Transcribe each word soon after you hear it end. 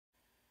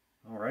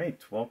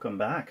right, welcome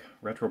back,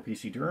 Retro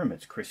PC Durham.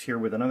 It's Chris here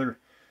with another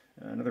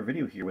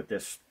video here with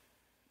this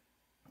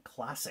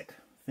classic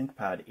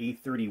ThinkPad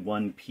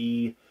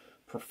A31p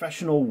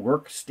professional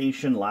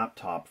workstation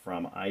laptop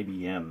from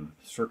IBM,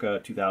 circa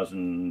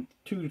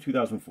 2002 to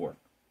 2004.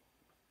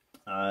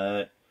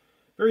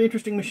 Very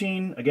interesting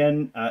machine.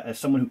 Again, as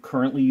someone who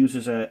currently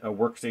uses a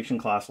workstation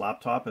class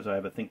laptop, as I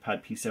have a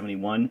ThinkPad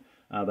P71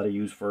 that I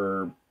use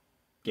for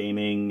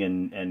gaming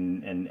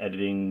and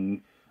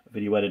editing,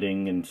 video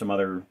editing, and some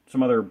other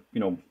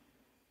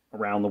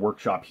around the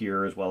workshop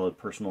here, as well as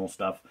personal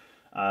stuff.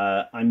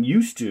 I'm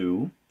used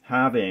to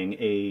having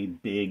a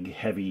big,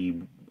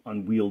 heavy,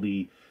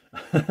 unwieldy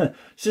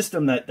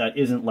system that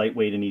isn't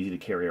lightweight and easy to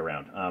carry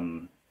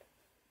around.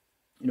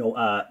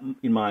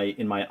 In my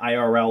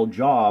IRL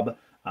job,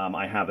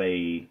 I have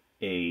a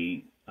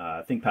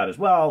ThinkPad as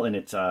well, and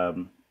it's a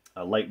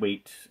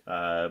lightweight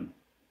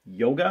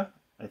Yoga.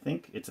 I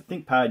think it's a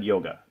ThinkPad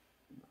Yoga.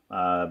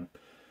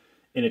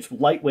 And it's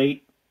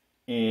lightweight,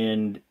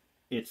 and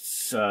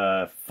it's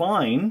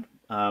fine,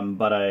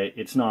 but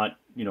it's not,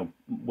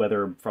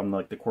 whether from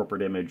like the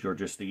corporate image or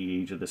just the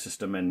age of the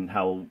system and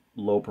how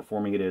low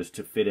performing it is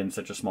to fit in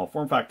such a small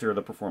form factor,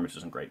 the performance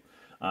isn't great.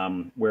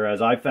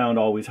 Whereas I found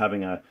always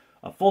having a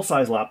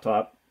full-size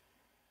laptop,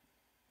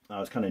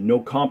 was kind of no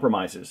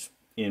compromises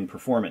in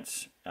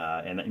performance,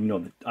 and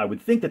I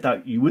would think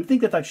that you would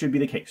think that should be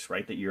the case,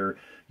 right? That you're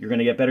going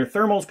to get better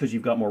thermals because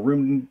you've got more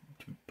room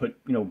to put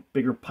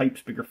bigger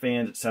pipes, bigger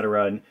fans,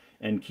 etc.,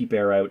 and keep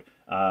air out,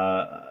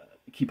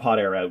 keep hot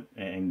air out,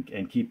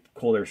 and keep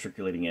cold air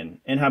circulating in,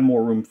 and have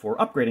more room for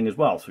upgrading as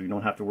well, so you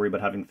don't have to worry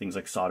about having things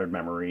like soldered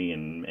memory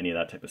and any of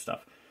that type of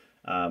stuff.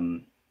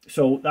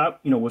 So that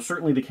was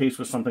certainly the case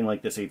with something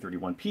like this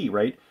A31p,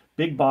 right?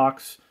 Big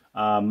box.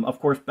 Of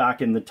course,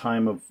 back in the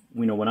time of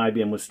when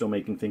IBM was still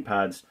making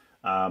ThinkPads,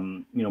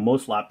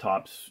 most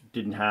laptops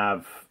didn't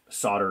have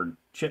soldered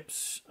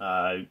chips.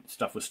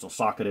 Stuff was still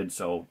socketed,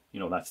 so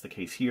that's the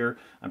case here.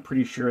 I'm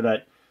pretty sure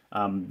that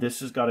this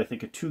has got, I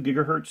think, a 2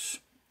 gigahertz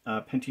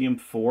Pentium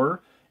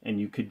 4, and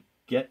you could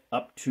get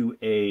up to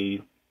a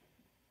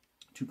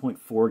 2.4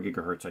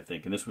 gigahertz, I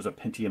think. And this was a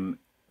Pentium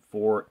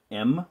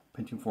 4M,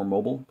 Pentium 4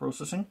 mobile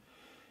processing.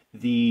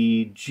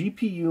 The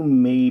GPU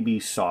may be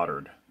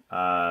soldered.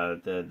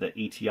 The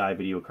ATI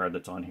video card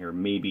that's on here,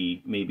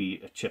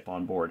 maybe a chip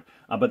on board,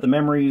 but the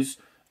memory's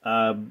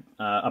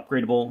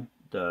upgradable,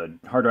 the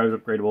hard drive is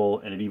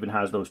upgradable, and it even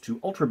has those two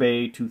Ultra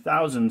Bay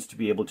 2000s to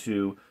be able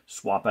to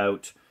swap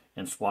out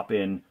and swap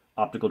in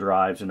optical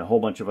drives and a whole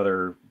bunch of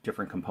other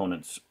different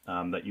components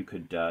that you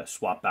could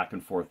swap back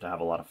and forth to have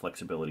a lot of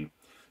flexibility.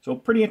 So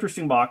pretty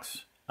interesting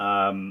box.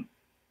 At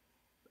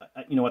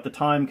the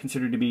time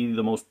considered to be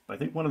I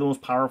think one of the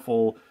most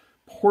powerful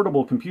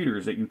portable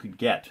computers that you could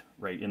get,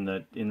 right, in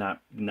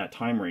that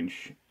time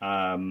range.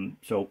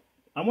 So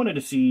I wanted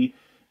to see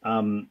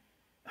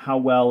how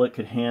well it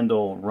could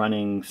handle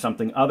running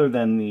something other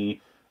than the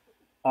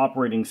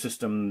operating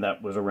system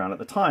that was around at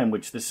the time,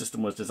 which this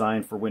system was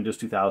designed for Windows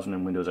 2000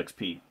 and Windows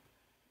XP.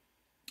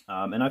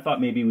 And I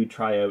thought maybe we'd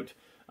try out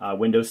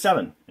Windows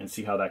 7 and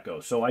see how that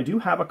goes. So I do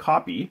have a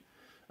copy,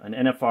 an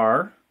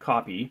NFR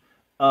copy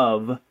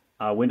of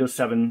Windows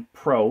 7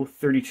 Pro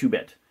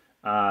 32-bit.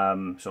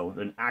 So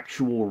an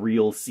actual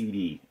real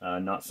CD,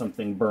 not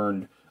something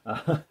burned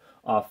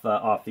off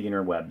the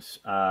interwebs.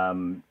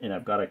 And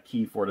I've got a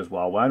key for it as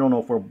well. Well, I don't know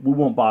if we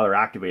won't bother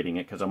activating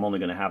it because I'm only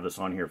going to have this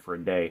on here for a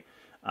day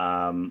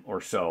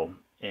or so.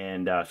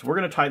 And so we're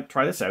going to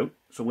try this out.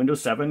 So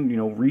Windows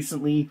 7,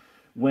 recently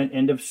went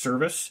end of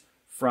service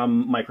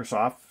from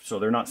Microsoft, so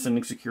they're not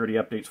sending security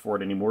updates for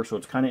it anymore. So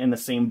it's kind of in the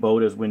same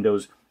boat as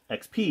Windows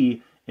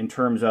XP in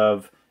terms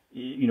of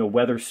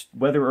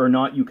whether or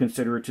not you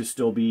consider it to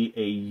still be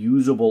a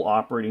usable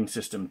operating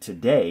system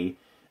today.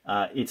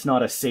 It's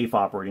not a safe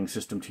operating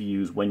system to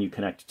use when you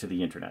connect to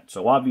the internet.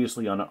 So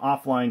obviously on an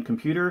offline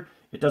computer,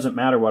 it doesn't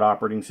matter what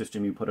operating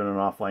system you put on an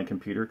offline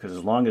computer, because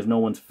as long as no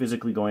one's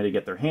physically going to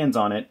get their hands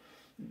on it,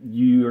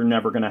 you're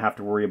never going to have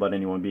to worry about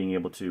anyone being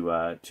able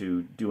to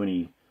do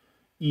any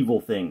evil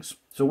things.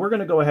 So we're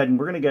going to go ahead and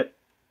we're going to get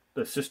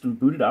the system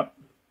booted up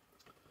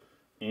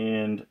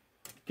and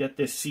get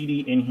this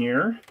CD in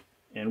here.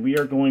 And we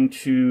are going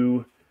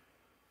to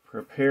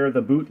prepare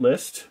the boot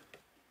list.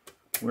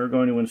 We're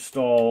going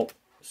to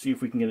see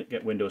if we can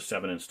get Windows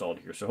 7 installed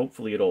here. So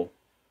hopefully it'll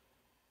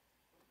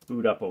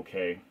boot up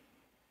okay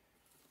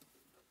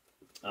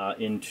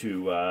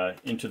into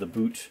the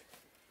boot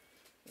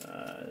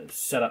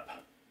setup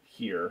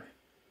here.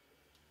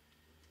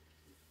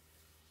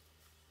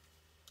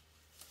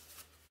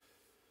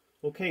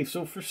 Okay,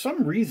 so for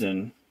some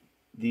reason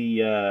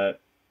the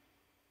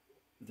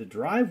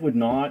drive would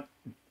not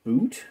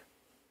boot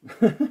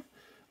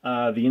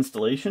the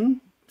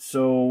installation.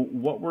 So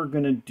what we're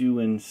going to do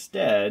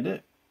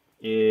instead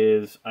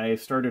is I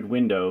started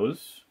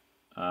Windows,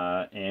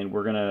 and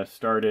we're going to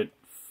start it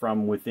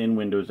from within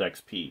Windows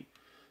XP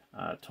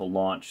to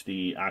launch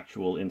the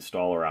actual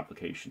installer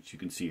applications. You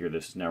can see here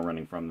this is now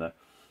running from the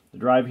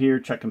drive here.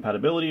 Check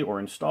compatibility or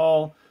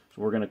install.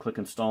 So we're going to click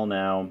install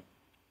now.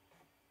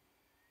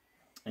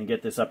 and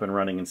get this up and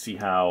running and see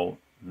how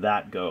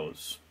that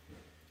goes.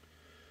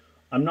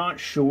 I'm not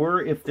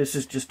sure if this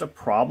is just a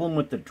problem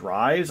with the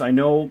drives. I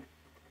know,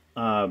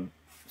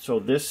 so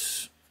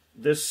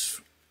the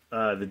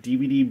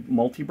DVD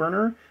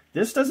multi-burner,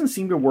 this doesn't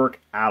seem to work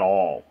at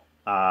all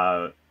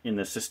in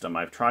the system.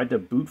 I've tried to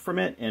boot from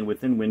it and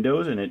within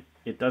Windows, and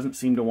it doesn't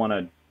seem to want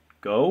to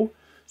go.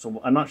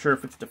 So I'm not sure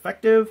if it's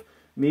defective.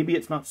 Maybe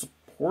it's not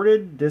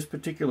supported. This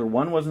particular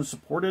one wasn't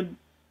supported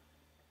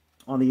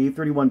on the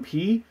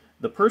A31p.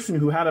 The person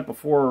who had it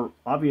before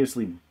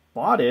obviously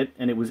bought it,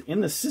 and it was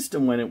in the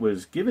system when it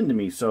was given to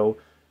me. So,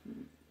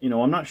 you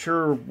know, I'm not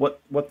sure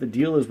what the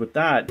deal is with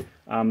that.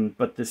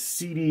 But the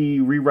CD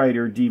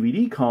rewriter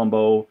DVD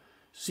combo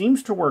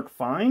seems to work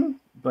fine,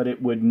 but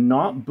it would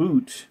not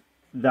boot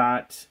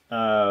that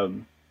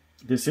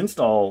this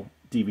install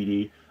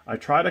DVD. I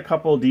tried a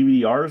couple of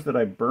DVD-Rs that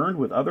I burned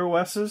with other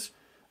OSs.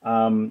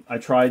 I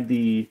tried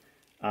the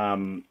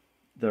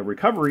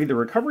recovery. The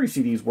recovery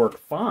CDs work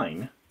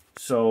fine,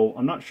 so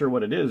I'm not sure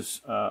what it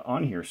is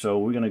on here. So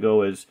we're going to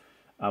go as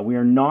we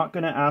are not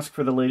going to ask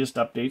for the latest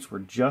updates. We're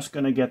just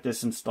going to get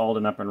this installed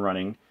and up and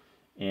running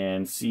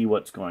and see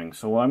what's going.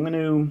 So I'm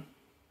going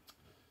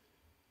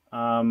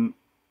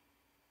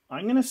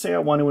to say I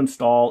want to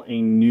install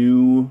a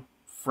new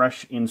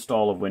fresh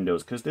install of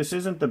Windows, because this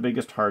isn't the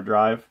biggest hard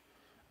drive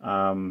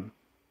on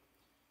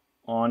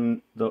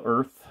the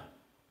earth.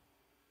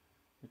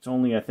 It's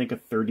only, I think, a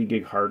 30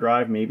 gig hard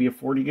drive, maybe a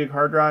 40 gig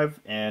hard drive,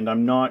 and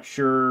I'm not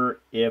sure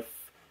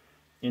if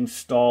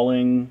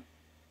installing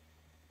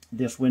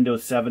this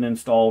Windows 7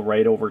 install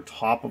right over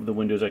top of the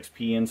Windows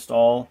XP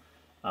install,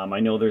 I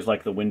know there's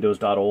like the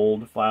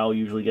windows.old file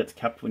usually gets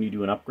kept when you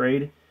do an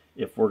upgrade,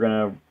 if we're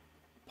going to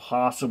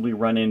possibly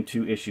run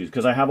into issues,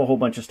 because I have a whole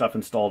bunch of stuff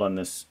installed on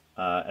this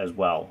as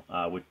well,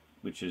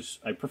 which is,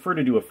 I prefer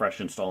to do a fresh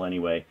install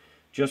anyway,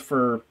 just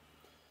for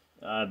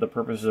the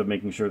purposes of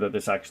making sure that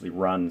this actually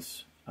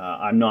runs.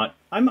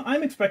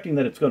 I'm expecting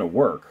that it's going to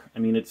work. I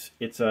mean,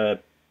 it's a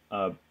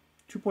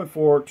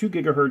 2.4, 2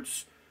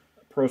 gigahertz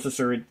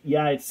processor.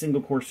 Yeah, it's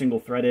single core, single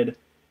threaded.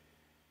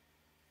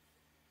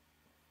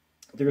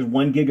 There's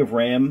 1 gig of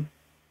RAM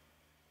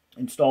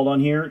installed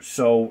on here.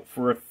 So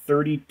for a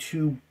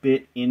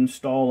 32-bit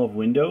install of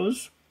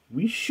Windows,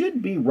 we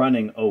should be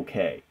running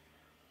okay.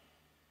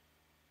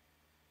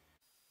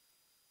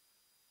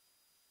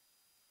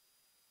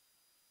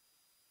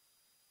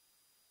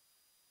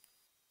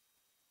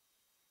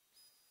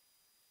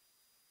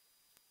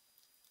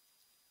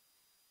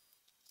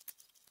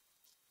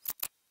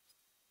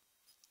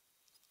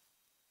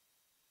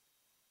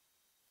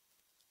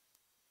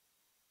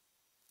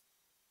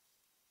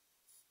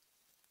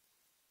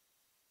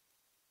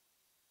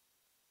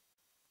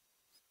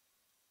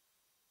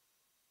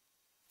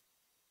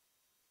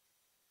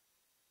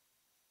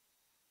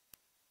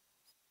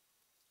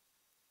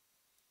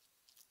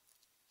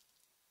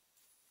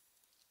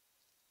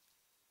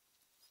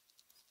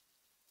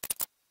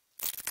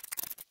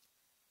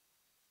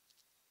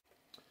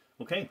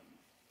 Okay,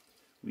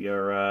 we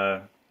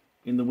are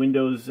in the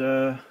Windows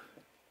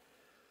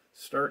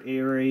start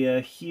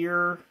area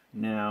here.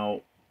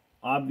 Now,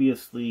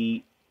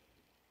 obviously,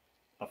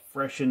 a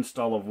fresh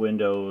install of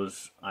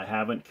Windows. I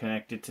haven't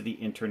connected to the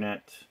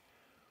internet,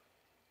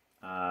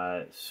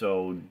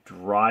 so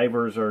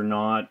drivers are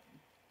not,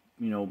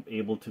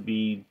 able to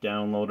be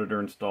downloaded or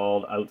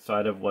installed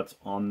outside of what's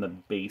on the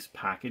base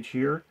package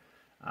here,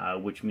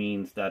 which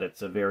means that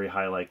it's a very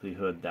high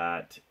likelihood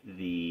that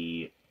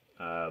the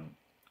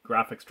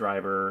graphics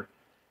driver,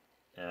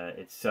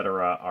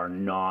 etc., are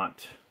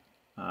not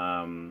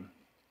going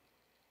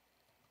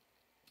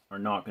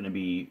to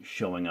be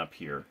showing up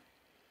here.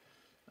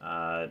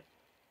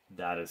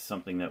 That is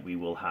something that we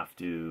will have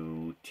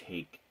to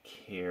take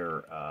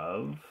care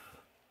of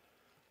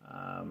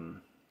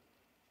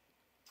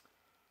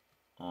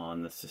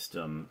on the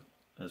system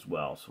as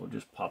well. So we'll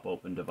just pop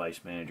open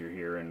Device Manager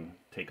here and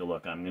take a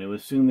look. I'm going to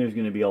assume there's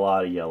going to be a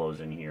lot of yellows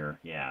in here.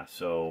 Yeah,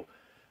 so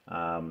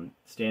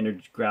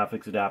standard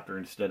graphics adapter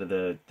instead of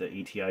the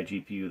ATI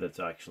GPU that's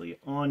actually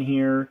on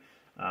here.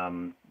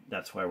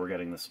 That's why we're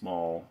getting the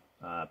small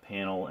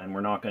panel, and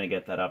we're not going to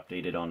get that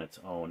updated on its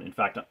own. In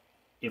fact,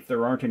 if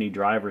there aren't any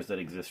drivers that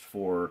exist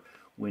for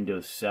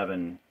Windows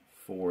 7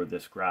 for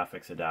this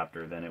graphics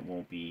adapter, then it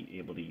won't be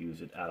able to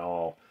use it at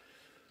all.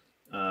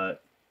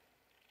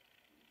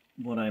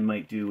 What I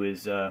might do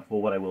is,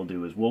 what I will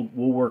do is we'll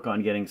work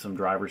on getting some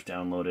drivers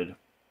downloaded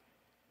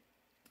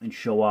and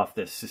show off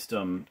this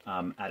system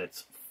at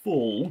its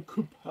full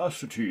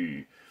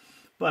capacity.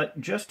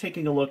 But just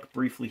taking a look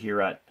briefly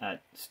here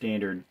at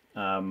standard,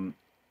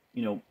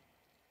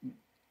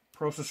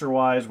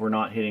 processor-wise, we're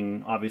not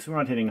hitting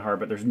hard,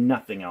 but there's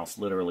nothing else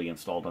literally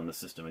installed on the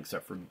system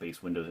except for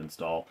base Windows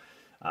install.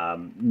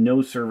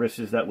 No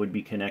services that would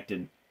be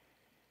connected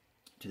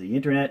to the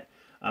internet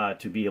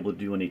to be able to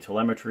do any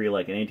telemetry,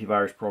 like an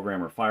antivirus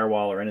program or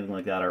firewall or anything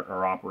like that,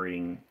 are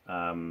operating,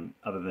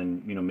 other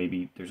than,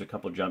 maybe there's a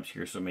couple jumps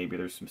here, so maybe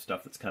there's some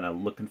stuff that's kind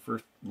of looking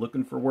for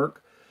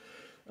work.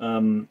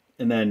 And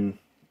then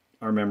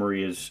our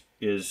memory is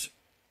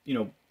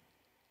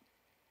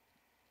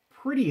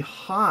pretty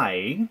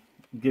high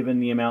given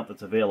the amount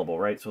that's available,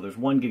 right? So there's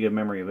 1 gig of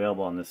memory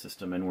available on this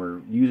system, and we're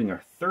using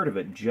a third of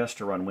it just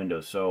to run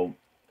Windows. So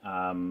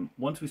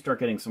once we start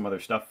getting some other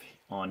stuff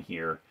on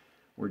here,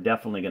 we're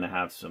definitely going to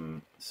have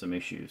some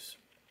issues.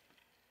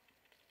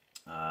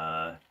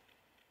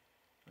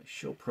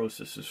 Show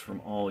processes from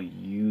all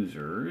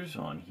users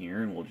on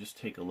here, and we'll just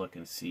take a look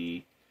and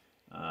see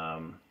if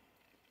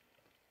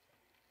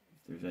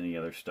there's any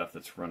other stuff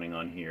that's running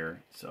on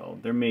here. So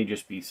there may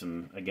just be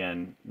some,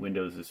 again,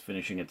 Windows is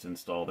finishing its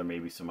install. There may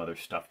be some other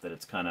stuff that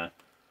it's kind of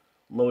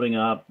loading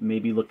up,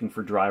 maybe looking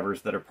for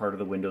drivers that are part of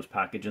the Windows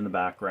package in the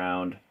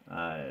background,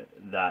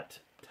 that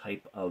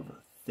type of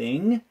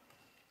thing.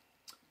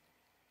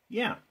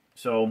 Yeah,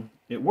 so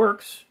it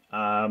works.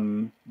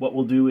 What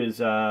we'll do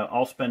is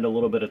I'll spend a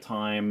little bit of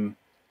time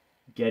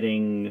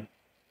getting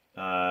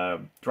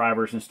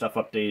drivers and stuff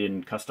updated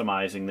and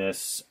customizing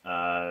this,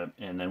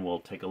 and then we'll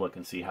take a look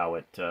and see how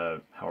it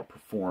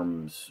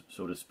performs,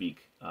 so to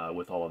speak,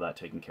 with all of that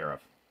taken care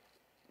of.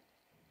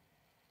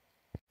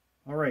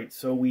 All right,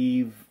 so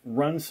we've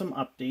run some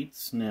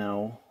updates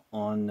now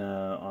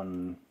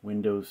on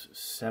Windows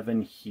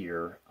 7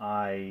 here.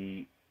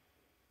 I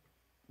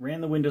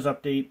ran the Windows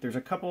update. There's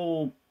a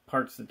couple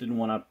parts that didn't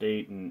want to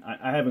update, and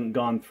I haven't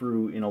gone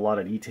through in a lot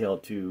of detail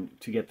to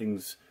get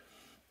things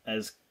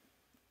as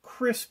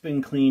crisp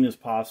and clean as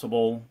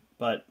possible,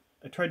 but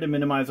I tried to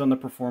minimize on the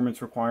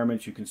performance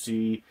requirements. You can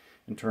see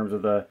in terms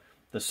of the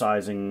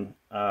sizing,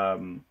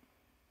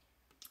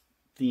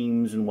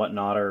 themes and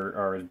whatnot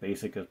are as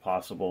basic as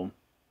possible.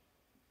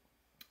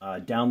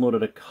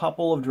 Downloaded a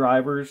couple of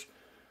drivers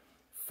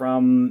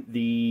from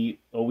the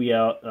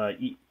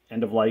OEL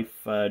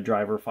end-of-life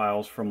driver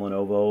files from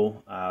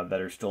Lenovo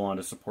that are still on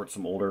to support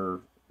some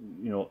older,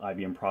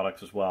 IBM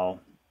products as well,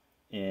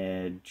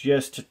 and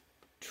just to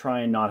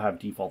try and not have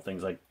default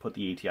things like put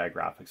the ATI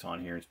graphics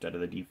on here instead of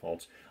the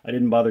defaults. I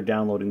didn't bother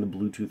downloading the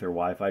Bluetooth or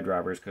Wi-Fi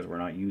drivers because we're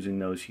not using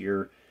those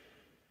here.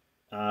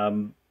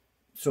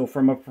 So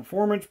from a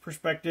performance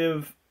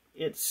perspective,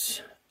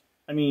 it's,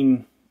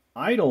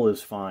 idle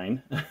is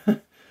fine,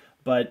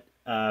 but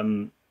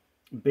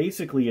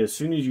basically as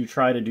soon as you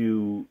try to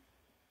do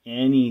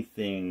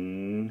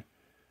anything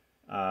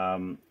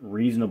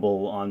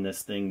reasonable on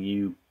this thing,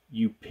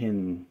 you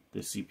pin the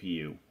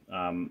CPU.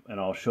 And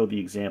I'll show the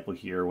example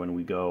here when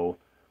we go,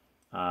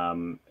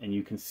 and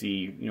you can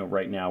see,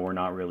 right now we're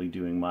not really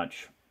doing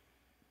much.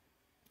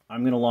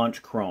 I'm going to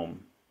launch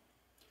Chrome,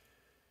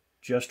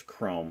 just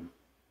Chrome,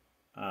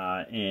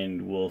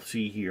 and we'll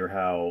see here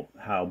how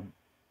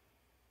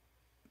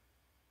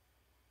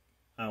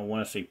I don't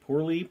want to say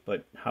poorly,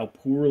 but how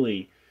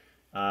poorly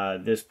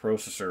this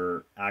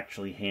processor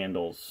actually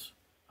handles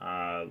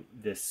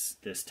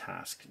this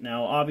task.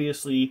 Now,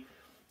 obviously,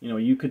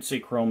 you could say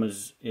Chrome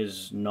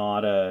is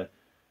not a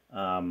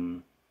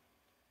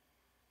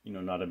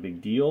not a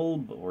big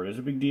deal, or it is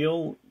a big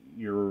deal.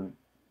 You're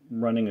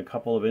running a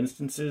couple of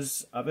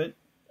instances of it,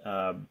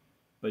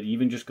 but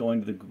even just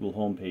going to the Google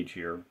homepage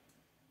here,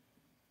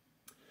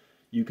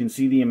 you can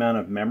see the amount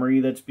of memory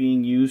that's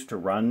being used to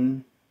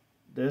run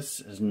this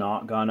has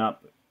not gone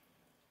up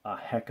a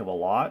heck of a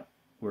lot.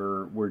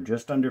 We're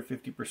just under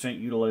 50%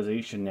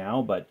 utilization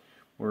now, but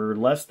we're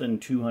less than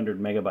 200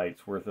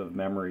 megabytes worth of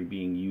memory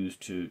being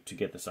used to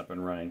get this up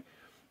and running.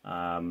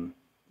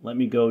 Let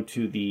me go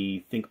to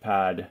the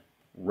ThinkPad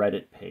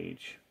Reddit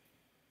page.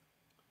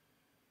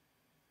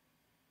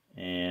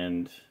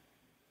 And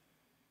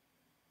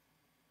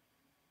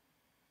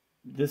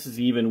this is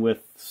even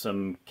with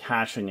some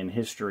caching and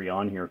history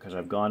on here because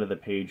I've gone to the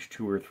page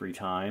 2 or 3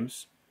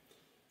 times.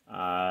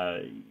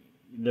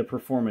 The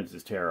performance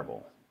is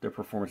terrible. The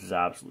performance is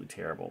absolutely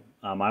terrible.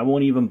 I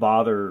won't even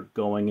bother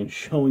going and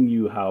showing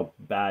you how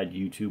bad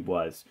YouTube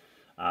was,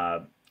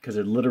 because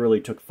it literally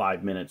took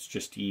 5 minutes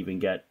just to even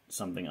get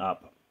something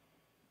up.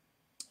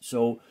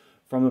 So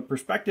from the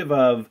perspective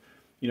of,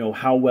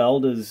 how well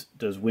does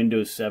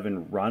Windows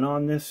 7 run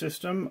on this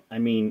system?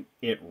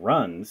 It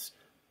runs,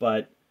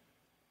 but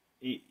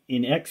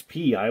in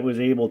XP, I was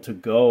able to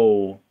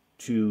go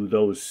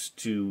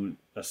to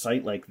a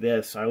site like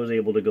this. I was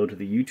able to go to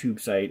the YouTube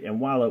site, and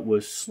while it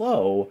was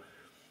slow,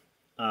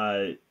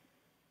 the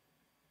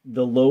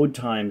load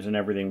times and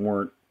everything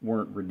weren't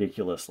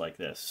ridiculous like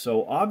this.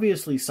 So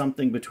obviously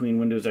something between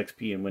Windows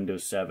XP and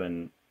Windows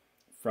 7,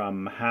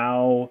 from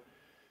how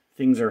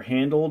things are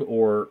handled,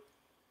 or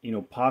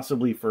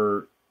possibly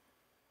for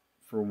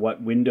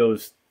what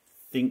Windows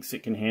thinks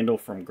it can handle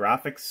from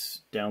graphics,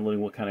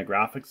 downloading what kind of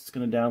graphics it's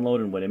going to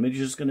download and what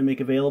images it's going to make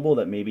available,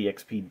 that maybe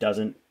XP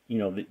doesn't.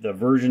 The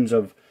versions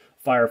of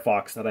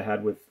Firefox that I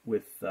had with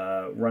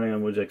running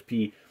on Windows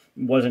XP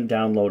wasn't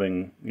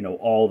downloading,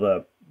 all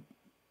the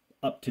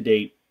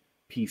up-to-date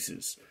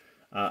pieces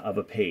of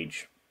a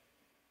page,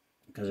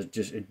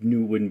 because it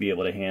knew it wouldn't be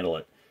able to handle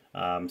it.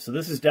 So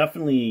this is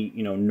definitely,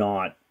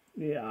 not,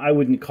 I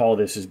wouldn't call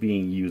this as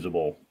being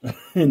usable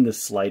in the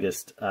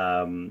slightest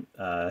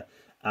at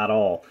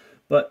all.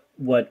 But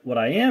what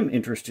I am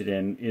interested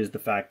in is the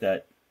fact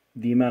that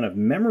the amount of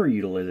memory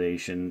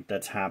utilization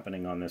that's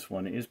happening on this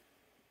one is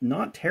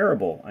not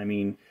terrible.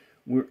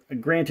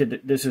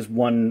 Granted, this is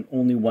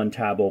only one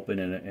tab open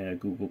in a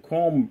Google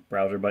Chrome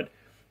browser, but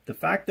the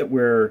fact that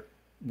we're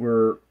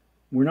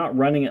not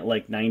running at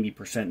like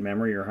 90%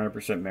 memory or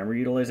 100% memory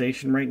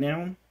utilization right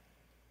now,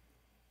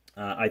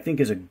 I think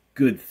is a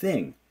good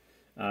thing.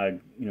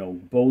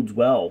 Bodes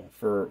well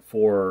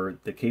for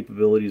the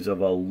capabilities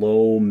of a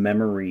low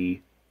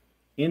memory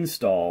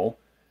install,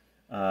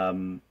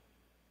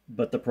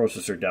 but the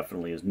processor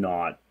definitely is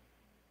not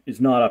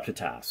up to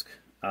task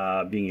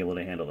being able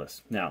to handle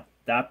this. Now,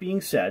 that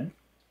being said,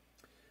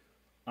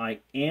 I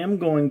am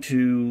going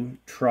to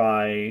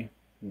try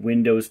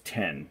Windows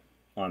 10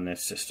 on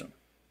this system,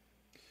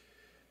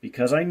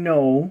 because I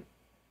know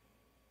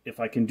if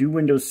I can do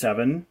Windows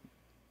 7,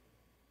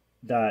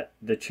 that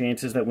the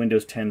chances that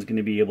Windows 10 is going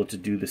to be able to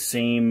do the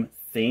same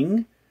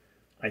thing,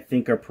 I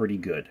think, are pretty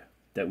good.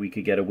 That we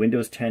could get a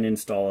Windows 10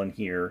 install in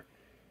here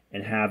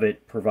and have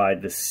it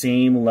provide the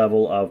same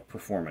level of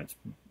performance.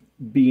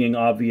 Being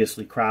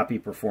obviously crappy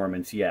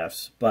performance,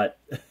 yes, but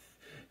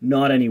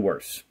not any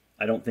worse.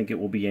 I don't think it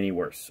will be any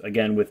worse.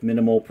 Again, with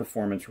minimal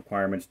performance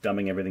requirements,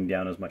 dumbing everything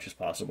down as much as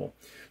possible.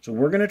 So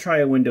we're going to try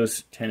a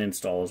Windows 10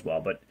 install as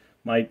well, but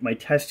my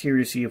test here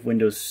to see if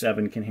Windows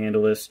 7 can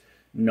handle this,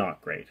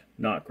 not great.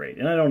 Not great.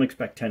 And I don't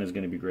expect 10 is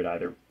going to be great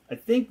either. I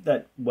think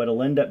that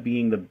what'll end up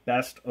being the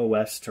best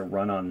OS to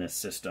run on this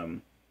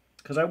system,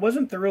 because I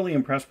wasn't thoroughly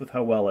impressed with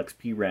how well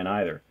XP ran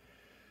either,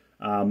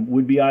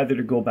 would be either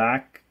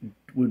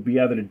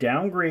to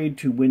downgrade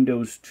to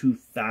Windows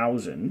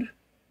 2000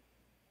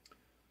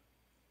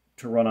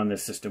 to run on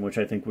this system, which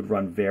I think would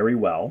run very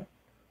well,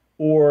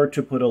 or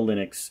to put a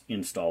Linux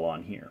install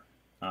on here.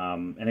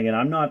 And again,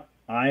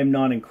 I'm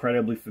not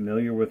incredibly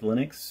familiar with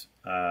Linux.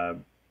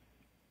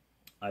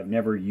 I've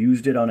never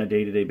used it on a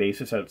day-to-day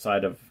basis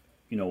outside of,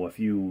 a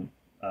few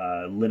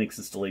Linux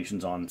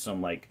installations on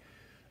some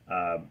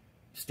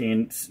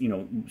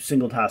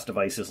single task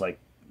devices, like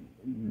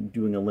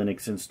doing a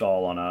Linux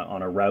install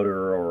on a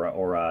router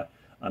or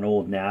an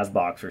old NAS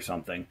box or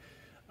something.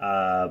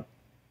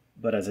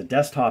 But as a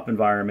desktop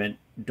environment,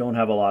 don't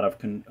have a lot of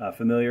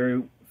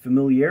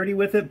familiarity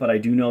with it. But I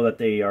do know that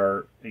they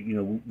are,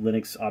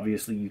 Linux.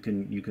 Obviously, you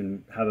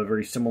can have a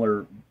very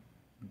similar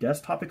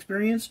desktop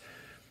experience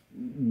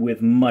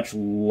with much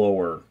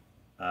lower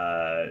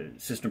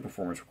system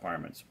performance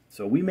requirements.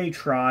 So we may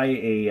try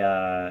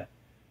a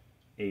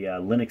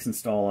Linux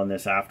install on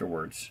this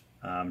afterwards,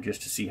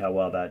 just to see how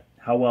well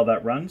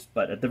that runs.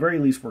 But at the very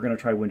least, we're going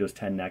to try Windows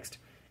 10 next,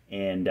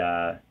 and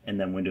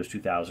then Windows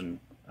 2000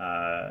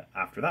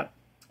 after that.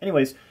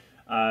 Anyways,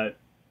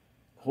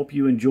 hope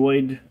you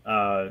enjoyed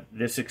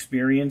this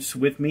experience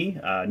with me.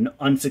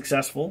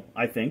 Unsuccessful,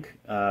 I think,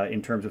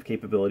 in terms of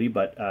capability,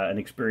 but an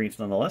experience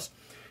nonetheless.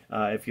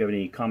 If you have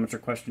any comments or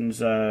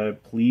questions,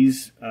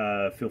 please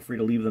feel free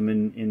to leave them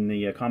in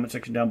the comment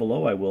section down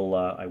below. I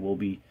will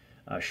be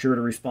sure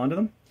to respond to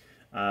them.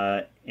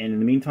 And in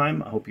the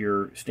meantime, I hope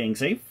you're staying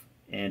safe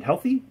and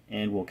healthy,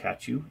 and we'll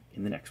catch you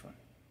in the next one.